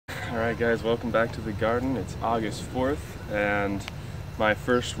Alright guys, welcome back to the garden. It's August 4th and my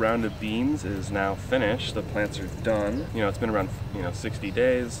first round of beans is now finished. The plants are done. It's been around 60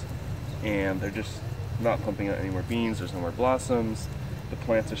 days and they're just not pumping out any more beans. There's no more blossoms. The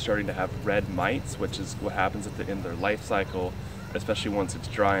plants are starting to have red mites, which is what happens at the end of their life cycle, especially once it's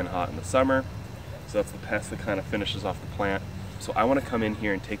dry and hot in the summer. So that's the pest that kind of finishes off the plant. So I want to come in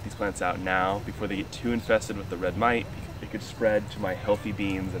here and take these plants out now before they get too infested with the red mite. It could spread to my healthy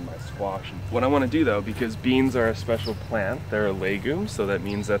beans and my squash. What I want to do though, because beans are a special plant, they're a legume, so that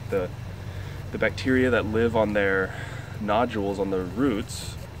means that the bacteria that live on their nodules on the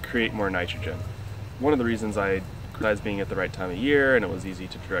roots create more nitrogen. One of the reasons I criticized being at the right time of year and it was easy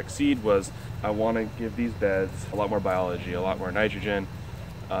to direct seed was I want to give these beds a lot more biology, a lot more nitrogen,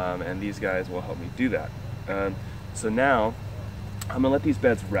 and these guys will help me do that. So now I'm gonna let these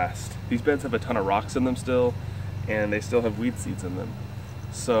beds rest. These beds have a ton of rocks in them still, and they still have weed seeds in them.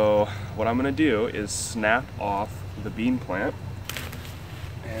 So what I'm gonna do is snap off the bean plant,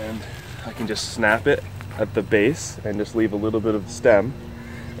 and I can just snap it at the base and just leave a little bit of stem,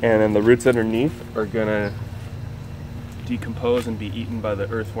 and then the roots underneath are gonna decompose and be eaten by the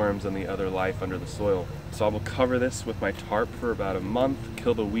earthworms and the other life under the soil. So I will cover this with my tarp for about a month,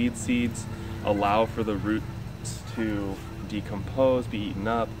 kill the weed seeds, allow for the roots to decompose, be eaten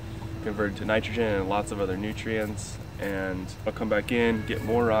up, converted to nitrogen and lots of other nutrients, and I'll come back in, get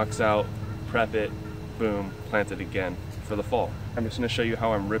more rocks out, prep it, boom, plant it again for the fall. I'm just going to show you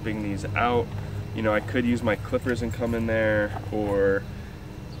how I'm ripping these out. I could use my clippers and come in there, or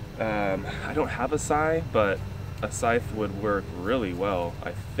I don't have a scythe, but a scythe would work really well.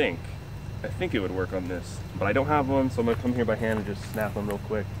 I think it would work on this, but I don't have one, so I'm going to come here by hand and just snap them real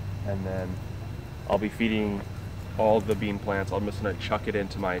quick, and then I'll be feeding all the bean plants. I'm just going to chuck it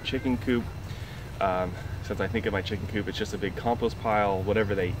into my chicken coop. Since I think of my chicken coop, it's just a big compost pile.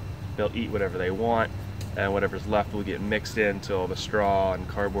 They'll eat whatever they want, and whatever's left will get mixed into all the straw and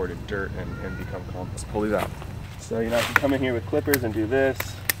cardboard and dirt and become compost. Let's pull these out. So I can come in here with clippers and do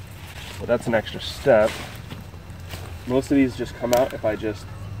this, but that's an extra step. Most of these just come out if I just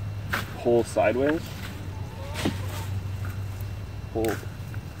pull sideways. Pull.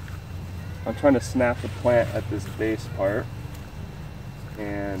 I'm trying to snap the plant at this base part,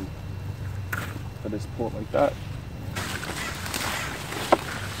 and I just pull it like that.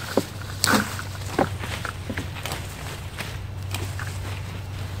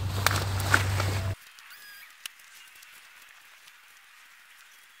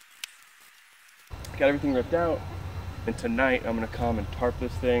 Got everything ripped out, and tonight I'm gonna come and tarp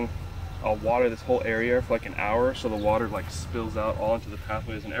this thing. I'll water this whole area for like an hour so the water spills out all into the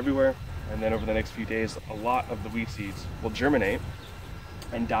pathways and everywhere. And then over the next few days, a lot of the weed seeds will germinate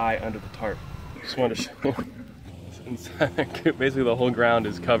and die under the tarp. Just wanted to show you. Inside the coop, basically the whole ground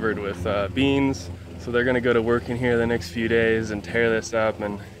is covered with beans. So they're gonna go to work in here the next few days and tear this up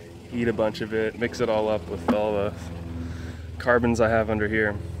and eat a bunch of it, mix it all up with all the carbons I have under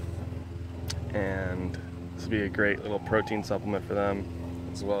here. And this will be a great little protein supplement for them,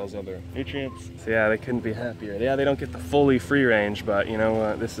 as well as other nutrients. So yeah, they couldn't be happier. Yeah, they don't get the fully free range, but you know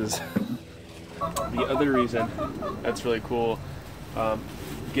what, this is the other reason that's really cool.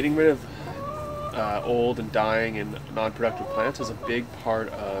 Getting rid of old and dying and non-productive plants is a big part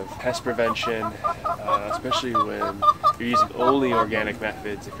of pest prevention, especially when you're using only organic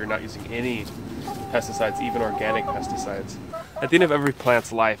methods. If you're not using any pesticides, even organic pesticides, at the end of every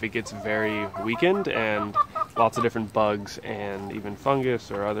plant's life it gets very weakened, and lots of different bugs and even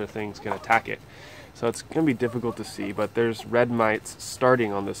fungus or other things can attack it. So it's going to be difficult to see, but there's red mites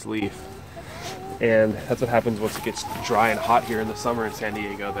starting on this leaf. And that's what happens once it gets dry and hot here in the summer in San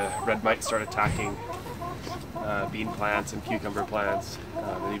Diego. The red mites start attacking bean plants and cucumber plants,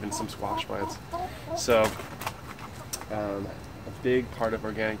 and even some squash plants. So a big part of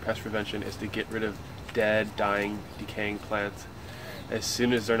organic pest prevention is to get rid of dead, dying, decaying plants as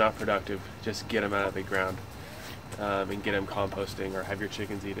soon as they're not productive. Just get them out of the ground and get them composting, or have your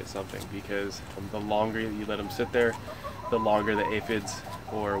chickens eat it something, because the longer you let them sit there, the longer the aphids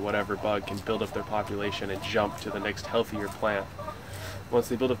or whatever bug can build up their population and jump to the next healthier plant. Once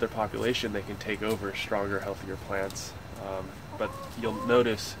they build up their population, they can take over stronger, healthier plants. But you'll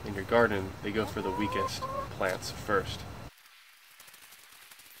notice in your garden, they go for the weakest plants first.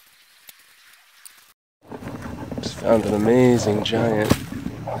 Just found an amazing giant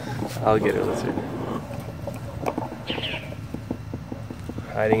alligator lizard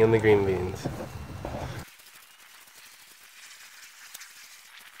hiding in the green beans.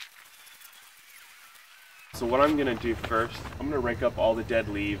 So what I'm gonna do first, I'm gonna rake up all the dead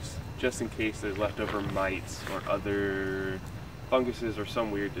leaves just in case there's leftover mites or other funguses or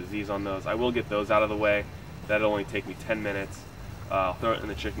some weird disease on those. I will get those out of the way. That'll only take me 10 minutes. I'll throw it in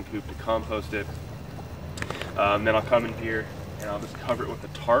the chicken coop to compost it. Then I'll come in here and I'll just cover it with a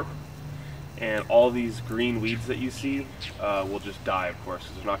tarp. And all these green weeds that you see will just die, of course,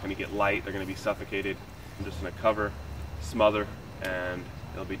 because they're not going to get light. They're going to be suffocated. I'm just going to cover, smother, and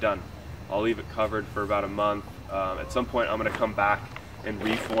it'll be done. I'll leave it covered for about a month. At some point I'm going to come back and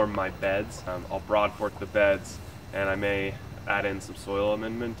reform my beds. I'll broad fork the beds, and I may add in some soil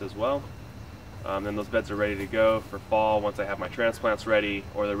amendment as well. Then those beds are ready to go for fall once I have my transplants ready,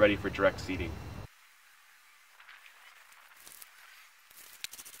 or they're ready for direct seeding.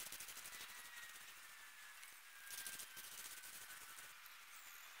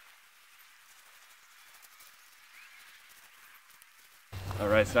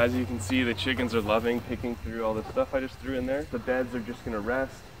 Alright, so as you can see, the chickens are loving picking through all the stuff I just threw in there. The beds are just going to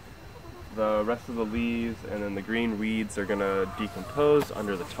rest. The rest of the leaves and then the green weeds are going to decompose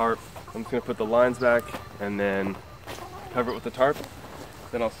under the tarp. I'm just going to put the lines back and then cover it with the tarp.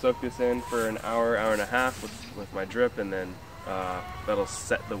 Then I'll soak this in for an hour, hour and a half with my drip, and then that'll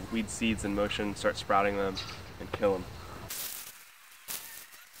set the weed seeds in motion, start sprouting them, and kill them.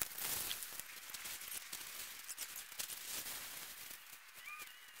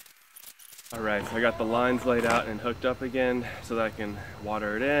 Alright, so I got the lines laid out and hooked up again so that I can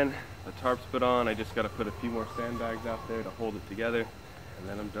water it in. The tarp's put on. I just got to put a few more sandbags out there to hold it together, and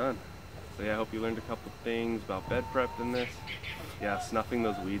then I'm done. So yeah, I hope you learned a couple things about bed prep in this. Yeah, snuffing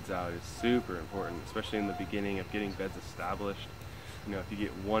those weeds out is super important, especially in the beginning of getting beds established. You know, if you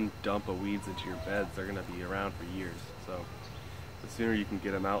get one dump of weeds into your beds, they're going to be around for years. So the sooner you can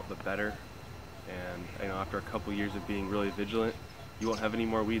get them out, the better. And you know, after a couple years of being really vigilant, you won't have any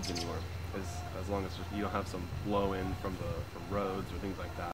more weeds anymore, as long as you don't have some blow in from roads or things like that.